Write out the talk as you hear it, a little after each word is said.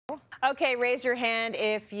Okay, raise your hand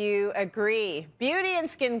if you agree. Beauty and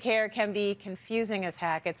skincare can be confusing as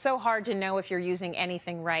heck. It's so hard to know if you're using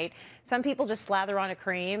anything right. Some people just slather on a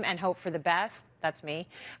cream and hope for the best. That's me.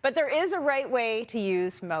 But there is a right way to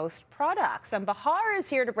use most products. And Bahar is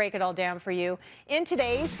here to break it all down for you in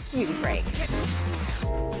today's Beauty Break.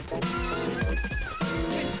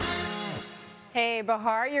 Hey,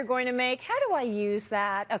 Bahar, you're going to make How Do I Use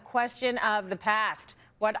That? A question of the past.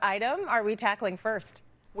 What item are we tackling first?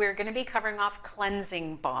 We're going to be covering off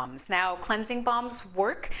cleansing balms. Now, cleansing balms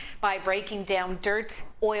work by breaking down dirt,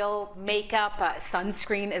 oil, makeup,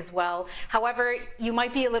 sunscreen as well. However, you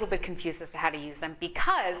might be a little bit confused as to how to use them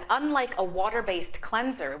because unlike a water-based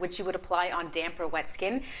cleanser, which you would apply on damp or wet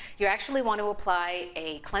skin, you actually want to apply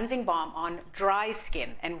a cleansing balm on dry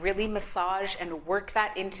skin and really massage and work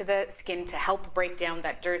that into the skin to help break down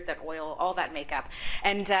that dirt, that oil, all that makeup.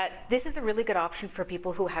 And this is a really good option for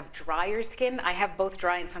people who have drier skin. I have both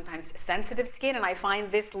dry and sometimes sensitive skin, and I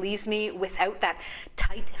find this leaves me without that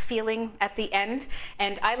tight feeling at the end.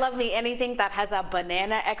 And I love me anything that has a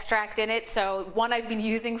banana extract in it. So one I've been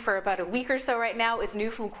using for about a week or so right now is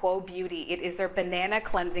new from Quo Beauty. It is their banana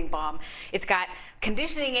cleansing balm. It's got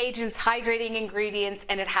conditioning agents, hydrating ingredients,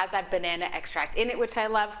 and it has that banana extract in it, which I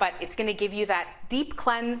love, but it's going to give you that deep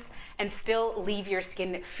cleanse and still leave your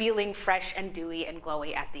skin feeling fresh and dewy and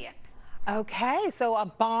glowy at the end. Okay, so a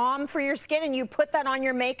balm for your skin, and you put that on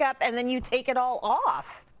your makeup, and then you take it all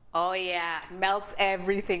off. Oh yeah, melts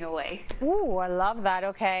everything away. Ooh, I love that.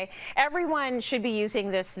 Okay, everyone should be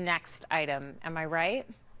using this next item. Am I right?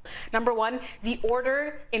 Number one, the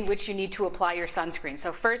order in which you need to apply your sunscreen.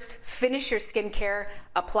 So first, finish your skincare,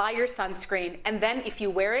 apply your sunscreen, and then if you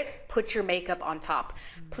wear it, put your makeup on top.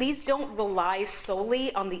 Please don't rely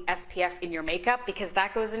solely on the SPF in your makeup because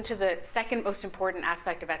that goes into the second most important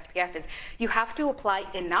aspect of SPF is you have to apply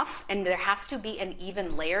enough and there has to be an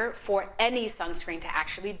even layer for any sunscreen to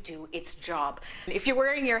actually do its job. If you're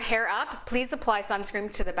wearing your hair up, please apply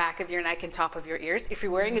sunscreen to the back of your neck and top of your ears. If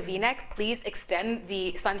you're wearing a V-neck, please extend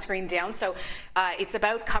the sunscreen down. So it's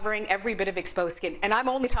about covering every bit of exposed skin. And I'm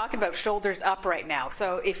only talking about shoulders up right now.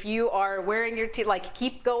 So if you are wearing your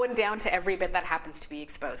keep going down to every bit that happens to be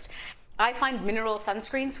exposed. I find mineral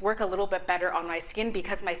sunscreens work a little bit better on my skin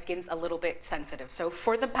because my skin's a little bit sensitive. So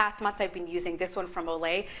for the past month, I've been using this one from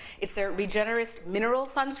Olay. It's their Regenerist mineral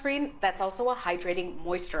sunscreen that's also a hydrating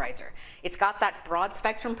moisturizer. It's got that broad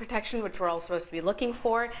spectrum protection, which we're all supposed to be looking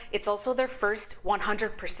for. It's also their first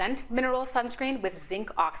 100% mineral sunscreen with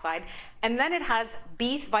zinc oxide. And then it has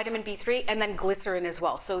vitamin B3 and then glycerin as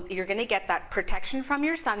well. So you're gonna get that protection from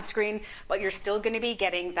your sunscreen, but you're still gonna be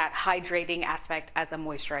getting that hydrating aspect as a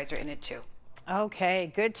moisturizer in it too.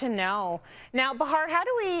 Okay, good to know. Now, Bahar, how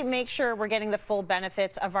do we make sure we're getting the full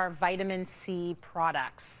benefits of our vitamin C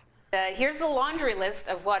products? Here's the laundry list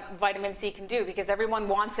of what vitamin C can do because everyone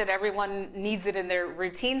wants it, everyone needs it in their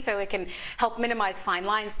routine, so it can help minimize fine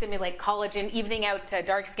lines, stimulate collagen, evening out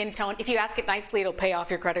dark skin tone. If you ask it nicely, it'll pay off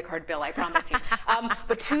your credit card bill, I promise you.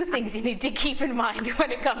 But two things you need to keep in mind when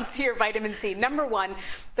it comes to your vitamin C. Number one,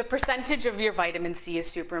 the percentage of your vitamin C is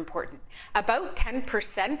super important. About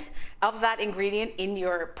 10% of that ingredient in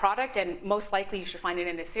your product, and most likely you should find it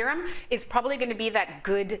in a serum, is probably going to be that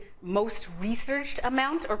good, most researched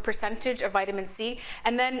amount or percentage of vitamin C.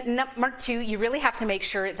 And then number two, you really have to make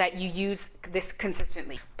sure that you use this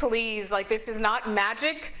consistently. Please, this is not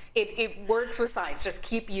magic. It works with science. Just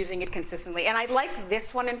keep using it consistently. And I like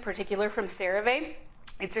this one in particular from CeraVe.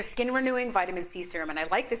 It's their skin renewing vitamin C serum, and I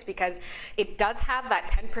like this because it does have that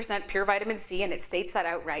 10% pure vitamin C, and it states that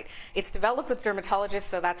outright. It's developed with dermatologists,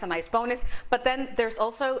 so that's a nice bonus. But then there's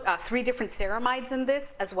also 3 different ceramides in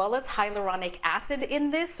this, as well as hyaluronic acid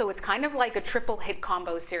in this, so it's kind of like a triple hit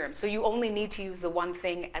combo serum. So you only need to use the one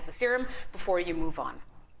thing as a serum before you move on.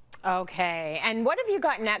 Okay, and what have you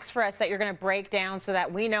got next for us that you're going to break down so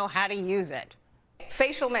that we know how to use it?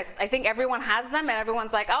 Facial mists. I think everyone has them and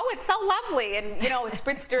everyone's like, oh, it's so lovely. And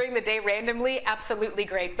spritz during the day randomly, absolutely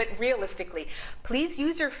great. But realistically, please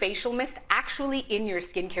use your facial mist actually in your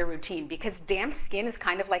skincare routine because damp skin is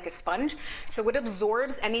kind of like a sponge. So it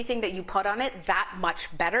absorbs anything that you put on it that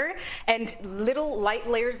much better. And little light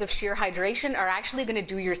layers of sheer hydration are actually going to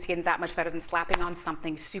do your skin that much better than slapping on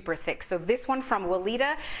something super thick. So this one from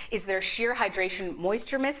Weleda is their sheer hydration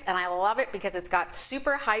moisture mist. And I love it because it's got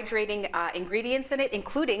super hydrating ingredients in it,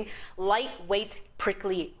 including lightweight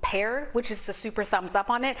prickly pear, which is a super thumbs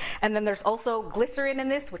up on it. And then there's also glycerin in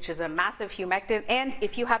this, which is a massive humectant. And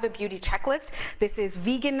if you have a beauty checklist, this is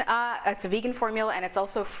vegan, it's a vegan formula, and it's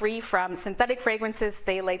also free from synthetic fragrances,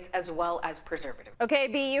 phthalates, as well as preservatives. Okay,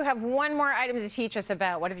 B, you have one more item to teach us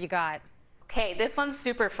about. What have you got? Okay, this one's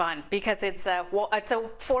super fun because it's a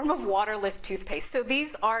form of waterless toothpaste. So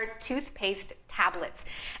these are toothpaste tablets.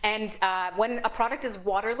 And when a product is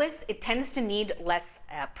waterless, it tends to need less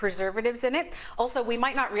preservatives in it. Also, we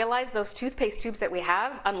might not realize those toothpaste tubes that we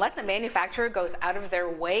have, unless a manufacturer goes out of their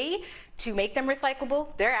way to make them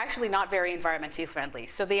recyclable, they're actually not very environmentally friendly.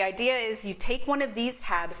 So the idea is you take one of these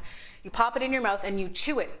tabs, you pop it in your mouth and you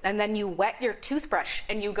chew it, and then you wet your toothbrush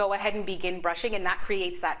and you go ahead and begin brushing, and that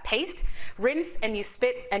creates that paste. Rinse and you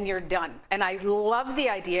spit and you're done. And I love the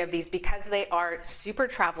idea of these because they are super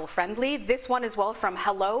travel friendly. This one as well from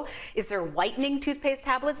Hello is their whitening toothpaste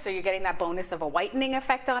tablets, so you're getting that bonus of a whitening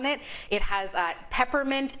effect on it. It has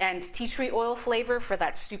peppermint and tea tree oil flavor for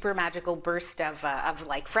that super magical burst of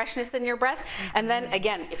like freshness in your breath. And then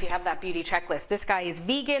again, if you have that beauty checklist, this guy is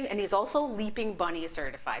vegan and he's also Leaping Bunny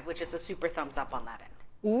certified, which is a super thumbs up on that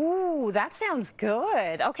end. Ooh, that sounds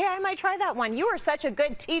good. Okay, I might try that one. You are such a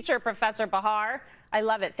good teacher, Professor Bahar. I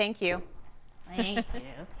love it. Thank you. Thank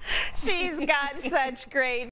you. She's got such great